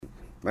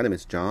My name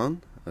is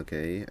John.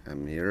 Okay,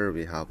 I'm here.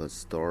 We have a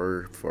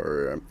store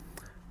for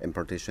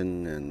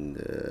importation and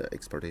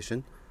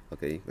exportation.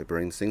 Okay, we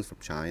bring things from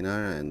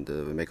China and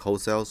we make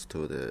wholesales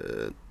to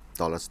the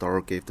dollar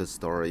store, gift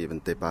store,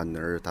 even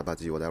Depaner,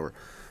 Tabaji, whatever.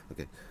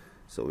 Okay,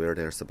 so we're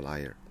their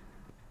supplier.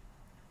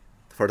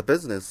 For the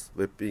business,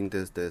 we've been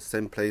the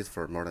same place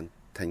for more than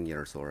 10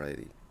 years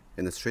already.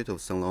 In the street of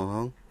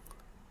Songlonghong.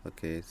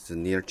 Okay, it's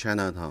near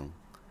Chinatown.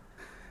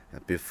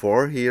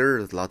 Before here,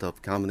 a lot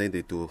of companies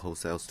they do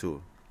wholesales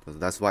too. So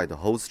that's why the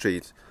whole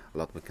street, a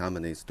lot of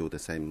companies do the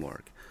same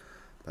work.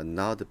 But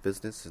now the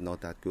business is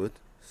not that good,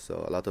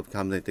 so a lot of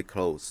companies they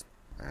close.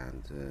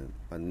 And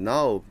but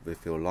now we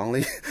feel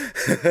lonely.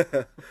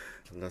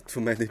 Not too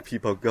many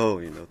people go,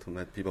 too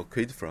many people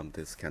quit from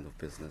this kind of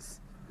business.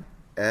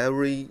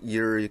 Every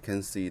year you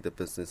can see the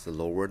business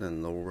lower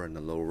and lower and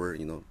lower.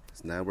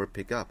 It's never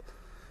pick up.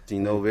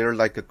 We're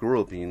like a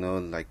group.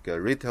 Like a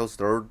retail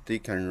store, they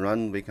can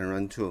run, we can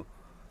run too.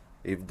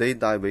 If they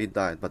die, we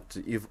die. But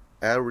if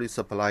every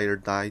supplier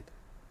died,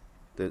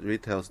 the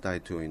retails die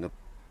too.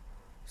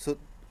 So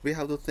we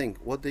have to think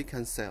what they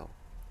can sell.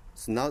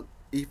 It's not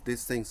if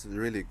these things is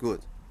really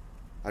good.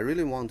 I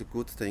really want the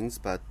good things,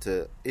 but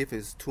if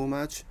it's too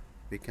much,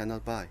 we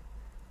cannot buy.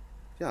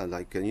 Yeah,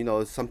 like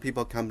some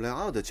people complain,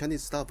 oh, the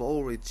Chinese stuff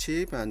always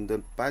cheap and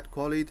bad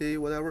quality,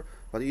 whatever.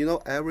 But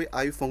every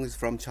iPhone is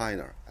from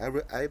China,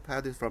 every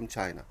iPad is from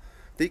China.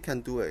 They can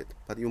do it,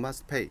 but you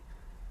must pay.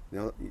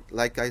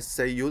 Like I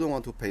say, you don't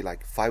want to pay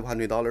like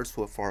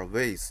 $500 for a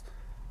vase,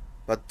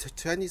 but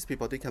Chinese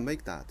people they can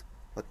make that.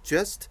 But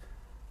just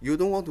you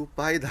don't want to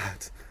buy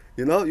that,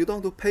 you don't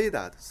want to pay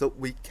that. So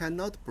we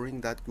cannot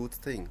bring that good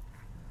thing.